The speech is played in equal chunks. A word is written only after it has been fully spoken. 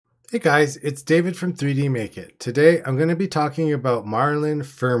Hey guys, it's David from 3D Make It. Today I'm going to be talking about Marlin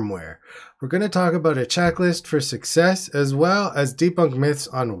Firmware. We're going to talk about a checklist for success as well as debunk myths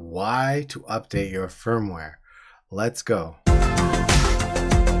on why to update your firmware. Let's go.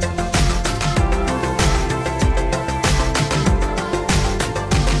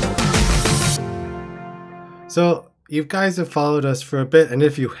 So you guys have followed us for a bit, and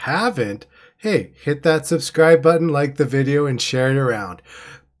if you haven't, hey, hit that subscribe button, like the video, and share it around.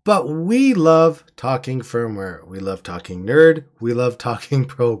 But we love talking firmware. We love talking nerd. We love talking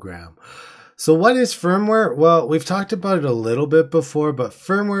program. So what is firmware? Well, we've talked about it a little bit before, but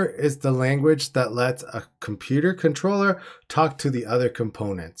firmware is the language that lets a computer controller talk to the other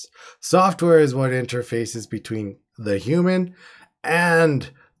components. Software is what interfaces between the human and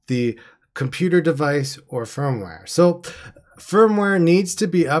the computer device or firmware. So firmware needs to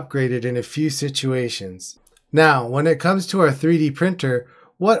be upgraded in a few situations. Now, when it comes to our 3D printer,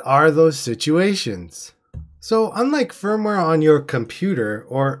 what are those situations? So unlike firmware on your computer,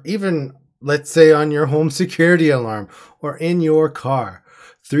 or even let's say on your home security alarm or in your car,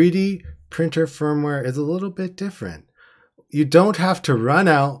 3D printer firmware is a little bit different. You don't have to run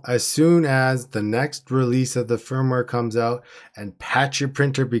out as soon as the next release of the firmware comes out and patch your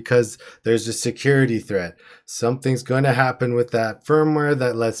printer because there's a security threat. Something's going to happen with that firmware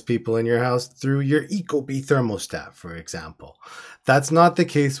that lets people in your house through your Ecobee thermostat, for example. That's not the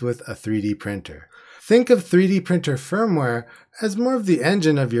case with a 3D printer. Think of 3D printer firmware as more of the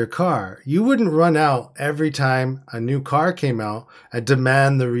engine of your car. You wouldn't run out every time a new car came out and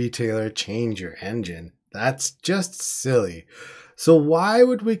demand the retailer change your engine. That's just silly. So why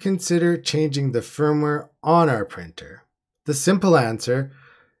would we consider changing the firmware on our printer? The simple answer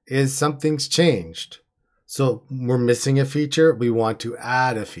is something's changed. So we're missing a feature, we want to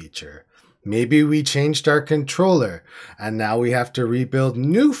add a feature. Maybe we changed our controller and now we have to rebuild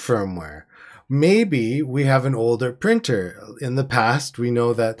new firmware. Maybe we have an older printer. In the past, we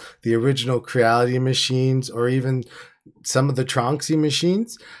know that the original Creality machines or even some of the Tronxy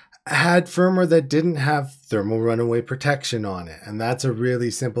machines had firmware that didn't have thermal runaway protection on it. And that's a really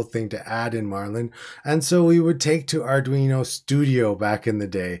simple thing to add in Marlin. And so we would take to Arduino Studio back in the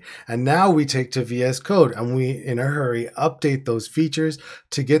day. And now we take to VS Code and we, in a hurry, update those features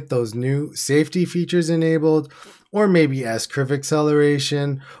to get those new safety features enabled, or maybe S-curve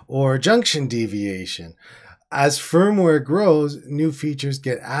acceleration or junction deviation. As firmware grows, new features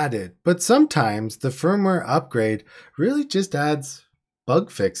get added. But sometimes the firmware upgrade really just adds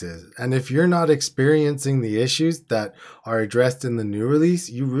bug fixes. And if you're not experiencing the issues that are addressed in the new release,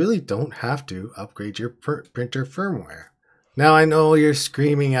 you really don't have to upgrade your printer firmware. Now I know you're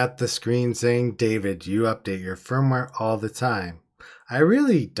screaming at the screen saying, David, you update your firmware all the time. I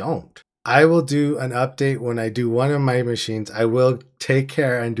really don't. I will do an update when I do one of my machines. I will take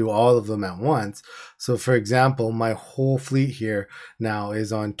care and do all of them at once. So for example, my whole fleet here now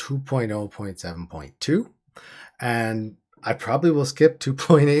is on 2.0.7.2, and I probably will skip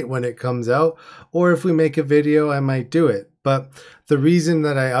 2.8 when it comes out, or if we make a video, I might do it. But the reason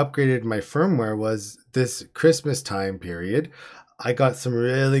that I upgraded my firmware was this Christmas time period. I got some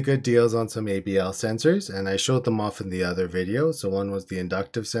really good deals on some ABL sensors, and I showed them off in the other video. So one was the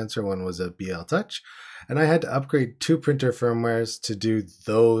inductive sensor, one was a BL Touch, and I had to upgrade two printer firmwares to do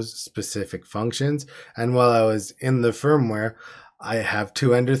those specific functions. And while I was in the firmware, I have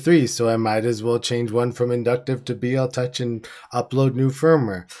two Ender 3s, so I might as well change one from inductive to BL Touch and upload new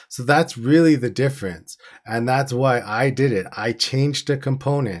firmware. So that's really the difference. And that's why I did it. I changed a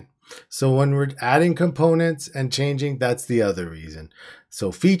component. So when we're adding components and changing, that's the other reason.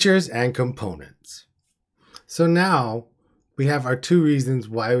 So features and components. So now we have our two reasons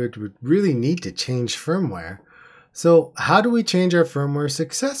why we would really need to change firmware. So how do we change our firmware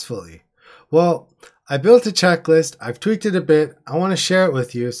successfully? Well, I built a checklist. I've tweaked it a bit. I want to share it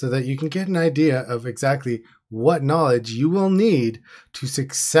with you so that you can get an idea of exactly what knowledge you will need to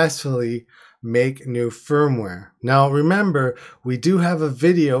successfully make new firmware. Now, remember, we do have a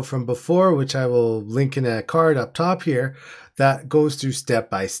video from before, which I will link in a card up top here, that goes through step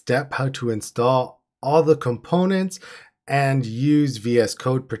by step how to install all the components and use VS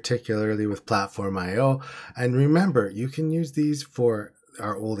Code, particularly with Platform IO. And remember, you can use these for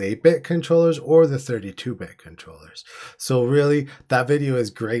our old 8-bit controllers or the 32-bit controllers. So really, that video is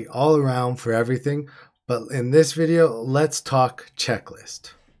great all around for everything. But in this video, let's talk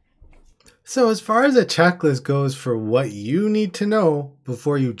checklist. So as far as a checklist goes for what you need to know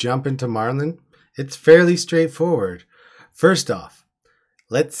before you jump into Marlin, it's fairly straightforward. First off,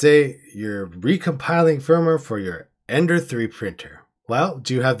 let's say you're recompiling firmware for your Ender 3 printer. Well,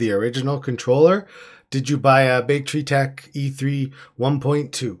 do you have the original controller? Did you buy a Big Tree Tech E3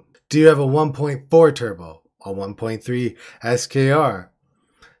 1.2? Do you have a 1.4 turbo, a 1.3 SKR?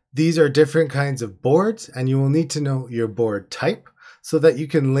 These are different kinds of boards, and you will need to know your board type so that you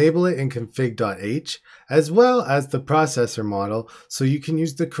can label it in config.h, as well as the processor model so you can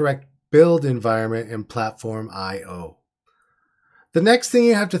use the correct build environment in platform I/O. The next thing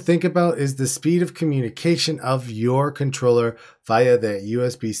you have to think about is the speed of communication of your controller via the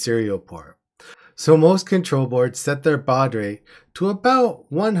USB serial port. So most control boards set their baud rate to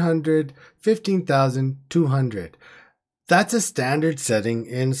about 115,200. That's a standard setting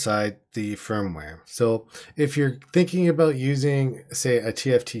inside the firmware. So if you're thinking about using, say, a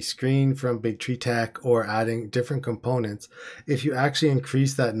TFT screen from Big Tree Tech or adding different components, if you actually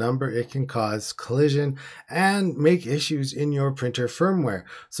increase that number, it can cause collision and make issues in your printer firmware.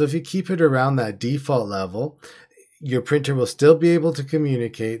 So if you keep it around that default level, your printer will still be able to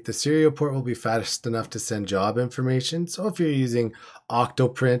communicate. The serial port will be fast enough to send job information. So if you're using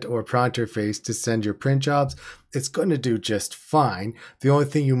Octoprint or Pronterface to send your print jobs, it's going to do just fine. The only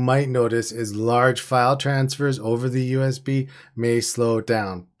thing you might notice is large file transfers over the USB may slow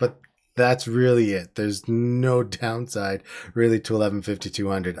down, but that's really it. There's no downside really to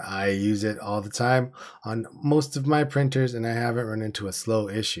 115200. I use it all the time on most of my printers and I haven't run into a slow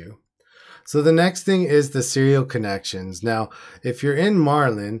issue. So the next thing is the serial connections. Now, if you're in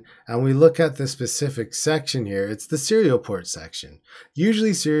Marlin and we look at the specific section here, it's the serial port section.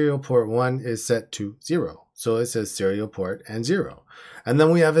 Usually serial port 1 is set to 0. So it says serial port and 0. And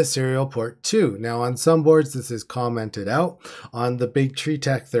then we have a serial port 2. Now on some boards this is commented out. On the Big Tree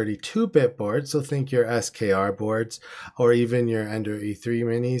Tech 32-bit board, so think your SKR boards or even your Ender E3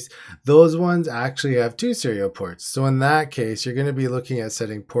 minis, those ones actually have 2 serial ports. So in that case, you're going to be looking at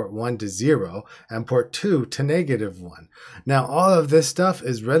setting port 1 to 0 and port 2 to -1. Now all of this stuff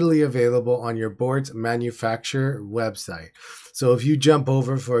is readily available on your board's manufacturer website. So if you jump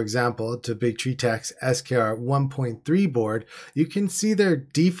over, for example, to Big Tree Tech's SKR 1.3 board, you can see their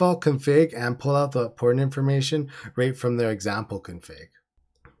default config and pull out the port information right from their example config.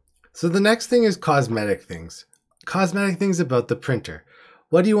 So the next thing is cosmetic things. Cosmetic things about the printer.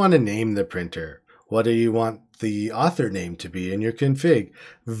 What do you want to name the printer? What do you want the author name to be in your config?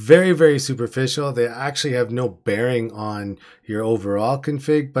 Very, very superficial. They actually have no bearing on your overall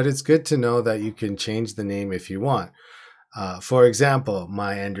config, but it's good to know that you can change the name if you want. For example,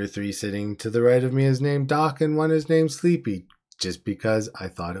 my Ender 3 sitting to the right of me is named Doc and one is named Sleepy, just because I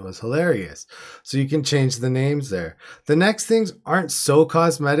thought it was hilarious. So you can change the names there. The next things aren't so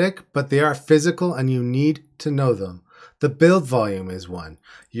cosmetic, but they are physical and you need to know them. The build volume is one.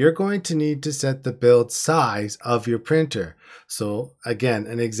 You're going to need to set the build size of your printer. So again,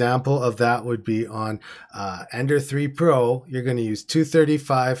 an example of that would be on Ender 3 Pro. You're going to use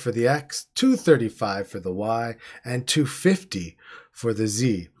 235 for the X, 235 for the Y, and 250 for the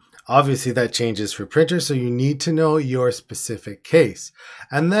Z. Obviously that changes for printers, so you need to know your specific case.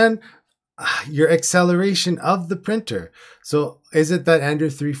 And then your acceleration of the printer. So is it that Ender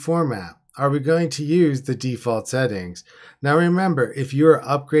 3 format? Are we going to use the default settings? Now remember, if you're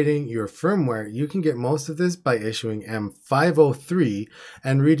upgrading your firmware, you can get most of this by issuing M503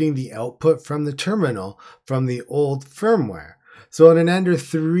 and reading the output from the terminal from the old firmware. So on an Ender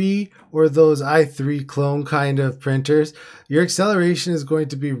 3 or those i3 clone kind of printers, your acceleration is going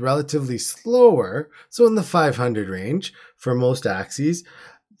to be relatively slower, so in the 500 range for most axes,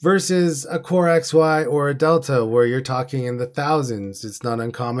 versus a Core XY or a Delta where you're talking in the thousands. It's not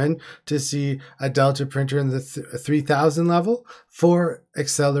uncommon to see a Delta printer in the 3000 level for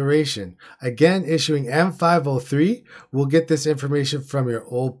acceleration. Again, issuing M503 will get this information from your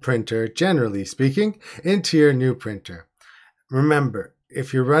old printer, generally speaking, into your new printer. Remember,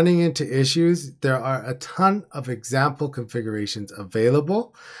 if you're running into issues, there are a ton of example configurations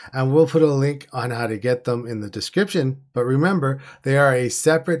available, and we'll put a link on how to get them in the description. But remember, they are a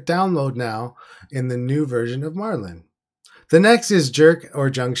separate download now in the new version of Marlin. The next is jerk or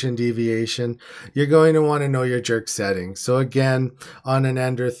junction deviation. You're going to want to know your jerk settings. So again, on an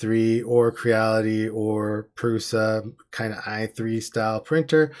Ender 3 or Creality or Prusa kind of i3 style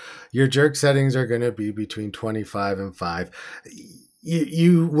printer, your jerk settings are going to be between 25 and 5.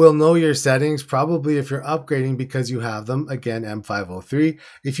 You will know your settings probably if you're upgrading because you have them. Again, M503.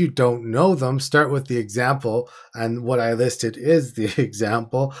 If you don't know them, start with the example. And what I listed is the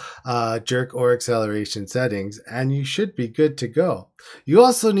example, jerk or acceleration settings, and you should be good to go. You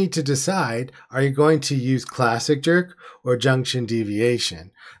also need to decide, are you going to use classic jerk or junction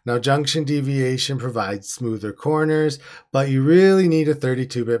deviation. Now, junction deviation provides smoother corners, but you really need a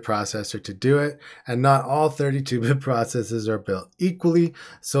 32-bit processor to do it, and not all 32-bit processors are built equally.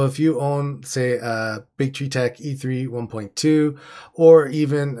 So if you own, say, a Big Tree Tech E3 1.2 or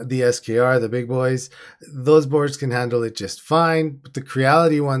even the SKR, the big boys, those boards can handle it just fine, but the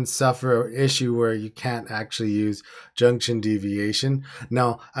Creality ones suffer an issue where you can't actually use junction deviation.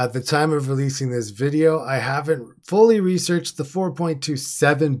 Now, at the time of releasing this video, I haven't fully researched the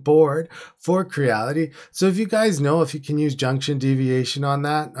 4.27 board for Creality. So if you guys know if you can use junction deviation on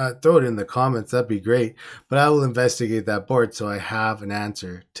that, throw it in the comments. That'd be great. But I will investigate that board so I have an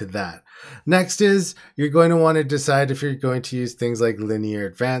answer to that. Next is you're going to want to decide if you're going to use things like linear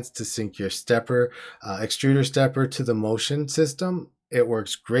advance to sync your stepper, extruder stepper to the motion system. It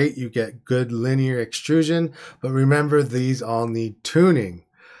works great. You get good linear extrusion, but remember these all need tuning.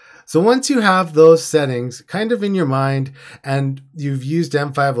 So once you have those settings kind of in your mind and you've used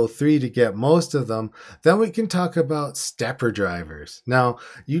M503 to get most of them, then we can talk about stepper drivers. Now,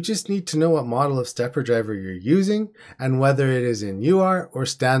 you just need to know what model of stepper driver you're using and whether it is in UART or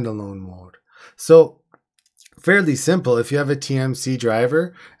standalone mode. So fairly simple. If you have a TMC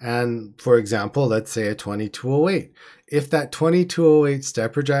driver and, for example, let's say a 2208, if that 2208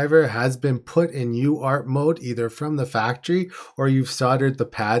 stepper driver has been put in UART mode, either from the factory or you've soldered the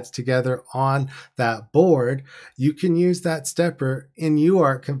pads together on that board, you can use that stepper in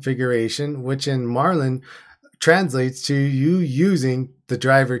UART configuration, which in Marlin translates to you using the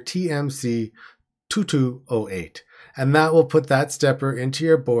driver TMC 2208. And that will put that stepper into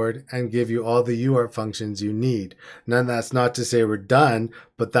your board and give you all the UART functions you need. Now, that's not to say we're done,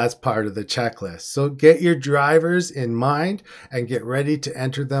 but that's part of the checklist. So get your drivers in mind and get ready to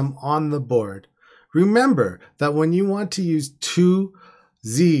enter them on the board. Remember that when you want to use two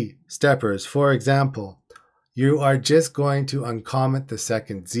Z steppers, for example, you are just going to uncomment the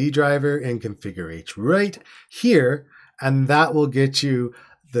second Z driver in configure H right here, and that will get you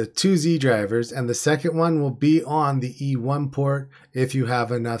the two Z drivers, and the second one will be on the E1 port if you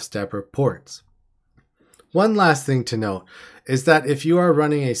have enough stepper ports. One last thing to note is that if you are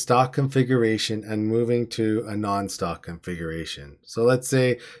running a stock configuration and moving to a non-stock configuration, so let's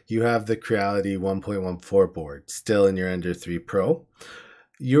say you have the Creality 1.14 board still in your Ender 3 Pro,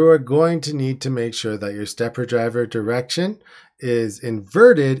 you are going to need to make sure that your stepper driver direction is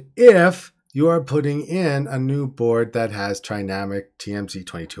inverted if you are putting in a new board that has trinamic TMC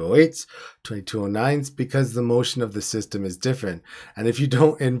 2208s, 2209s, because the motion of the system is different. And if you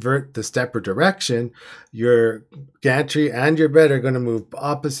don't invert the stepper direction, your gantry and your bed are going to move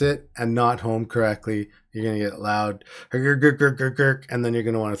opposite and not home correctly. You're going to get loud, and then you're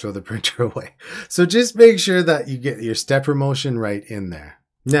going to want to throw the printer away. So just make sure that you get your stepper motion right in there.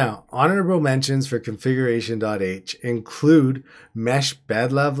 Now, honorable mentions for configuration.h include mesh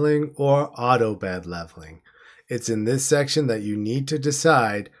bed leveling or auto bed leveling. It's in this section that you need to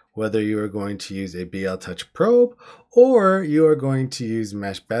decide whether you are going to use a BL Touch probe or you are going to use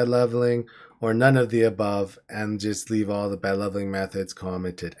mesh bed leveling or none of the above and just leave all the bed leveling methods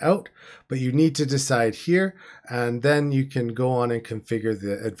commented out. But you need to decide here, and then you can go on and configure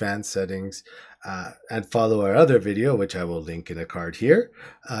the advanced settings and follow our other video, which I will link in a card here,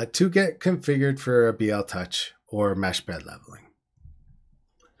 to get configured for a BL Touch or mesh bed leveling.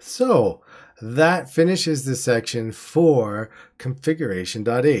 So that finishes the section for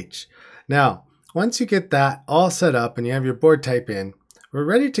configuration.h. Now, once you get that all set up and you have your board type in, we're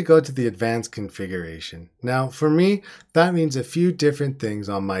ready to go to the advanced configuration. Now, for me, that means a few different things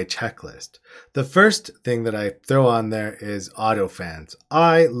on my checklist. The first thing that I throw on there is auto fans.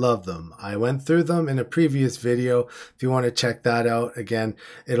 I love them. I went through them in a previous video. If you want to check that out, again,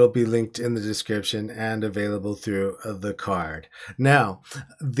 it'll be linked in the description and available through the card. Now,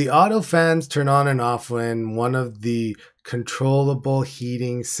 the auto fans turn on and off when one of the controllable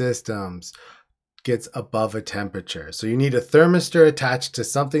heating systems gets above a temperature. So you need a thermistor attached to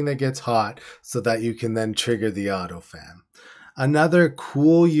something that gets hot so that you can then trigger the auto fan. Another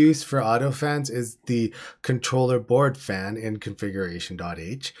cool use for auto fans is the controller board fan in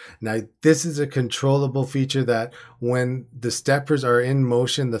configuration.h. Now, this is a controllable feature that when the steppers are in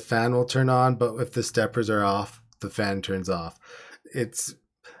motion, the fan will turn on, but if the steppers are off, the fan turns off. It's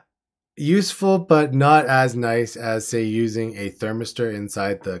useful, but not as nice as, say, using a thermistor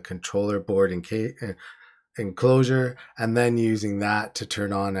inside the controller board enclosure and then using that to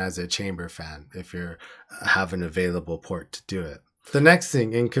turn on as a chamber fan if you have an available port to do it. The next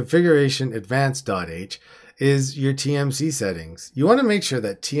thing in configuration advanced.h is your TMC settings. You want to make sure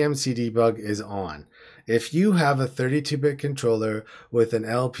that TMC debug is on. If you have a 32-bit controller with an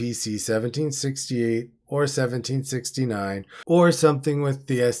LPC 1768 or 1769, or something with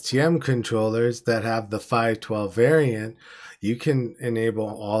the STM controllers that have the 512 variant, you can enable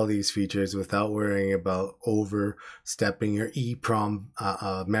all these features without worrying about overstepping your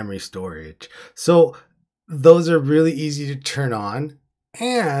EEPROM memory storage. So those are really easy to turn on,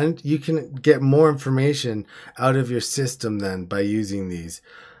 and you can get more information out of your system then by using these.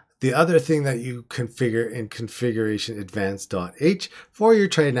 The other thing that you configure in configuration advanced.h for your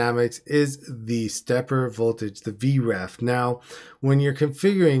Trinamics is the stepper voltage, the VREF. Now, when you're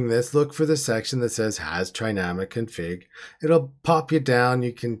configuring this, look for the section that says has Trinamic config. It'll pop you down.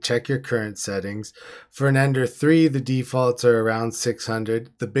 You can check your current settings. For an Ender 3, the defaults are around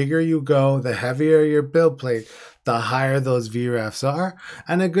 600. The bigger you go, the heavier your build plate, the higher those VREFs are.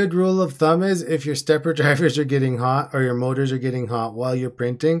 And a good rule of thumb is if your stepper drivers are getting hot or your motors are getting hot while you're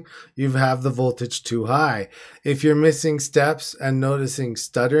printing, you have the voltage too high. If you're missing steps and noticing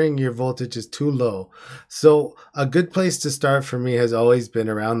stuttering, your voltage is too low. So a good place to start for me has always been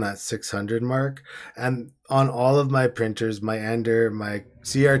around that 600 mark. And on all of my printers, my Ender, my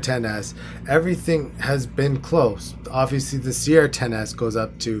CR10S, everything has been close. Obviously, the CR10S goes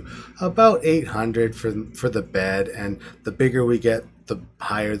up to about 800 for the bed, and the bigger we get, the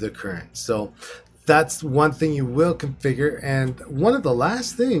higher the current. So that's one thing you will configure, and one of the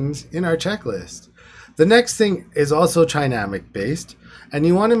last things in our checklist. The next thing is also Trinamic based, and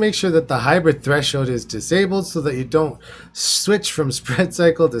you want to make sure that the hybrid threshold is disabled so that you don't switch from spread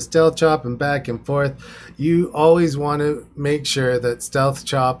cycle to stealth chop and back and forth. You always want to make sure that stealth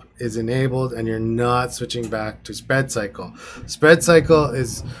chop is enabled and you're not switching back to spread cycle. Spread cycle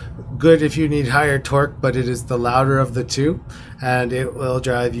is good if you need higher torque, but it is the louder of the two, and it will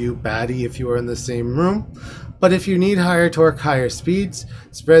drive you batty if you are in the same room. But if you need higher torque, higher speeds,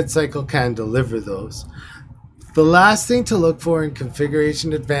 spread cycle can deliver those. The last thing to look for in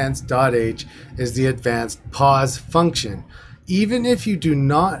configuration advanced.h is the advanced pause function. Even if you do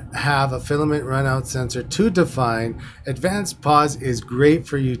not have a filament runout sensor to define, advanced pause is great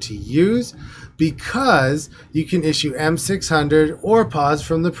for you to use because you can issue M600 or pause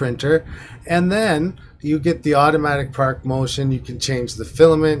from the printer, and then you get the automatic park motion. You can change the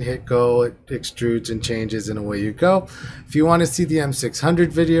filament, hit go, it extrudes and changes, and away you go. If you want to see the M600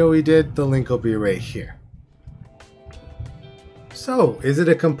 video we did, the link will be right here. So, is it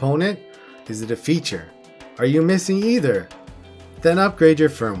a component? Is it a feature? Are you missing either? Then upgrade your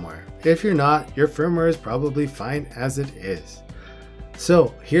firmware. If you're not, your firmware is probably fine as it is.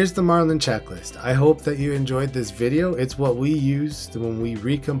 So, here's the Marlin checklist. I hope that you enjoyed this video. It's what we use when we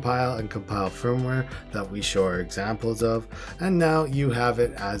recompile and compile firmware that we show our examples of, and now you have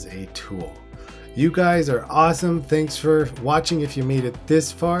it as a tool. You guys are awesome. Thanks for watching if you made it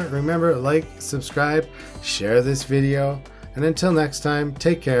this far. Remember, like, subscribe, share this video. And until next time,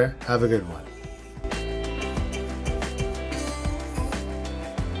 take care, have a good one.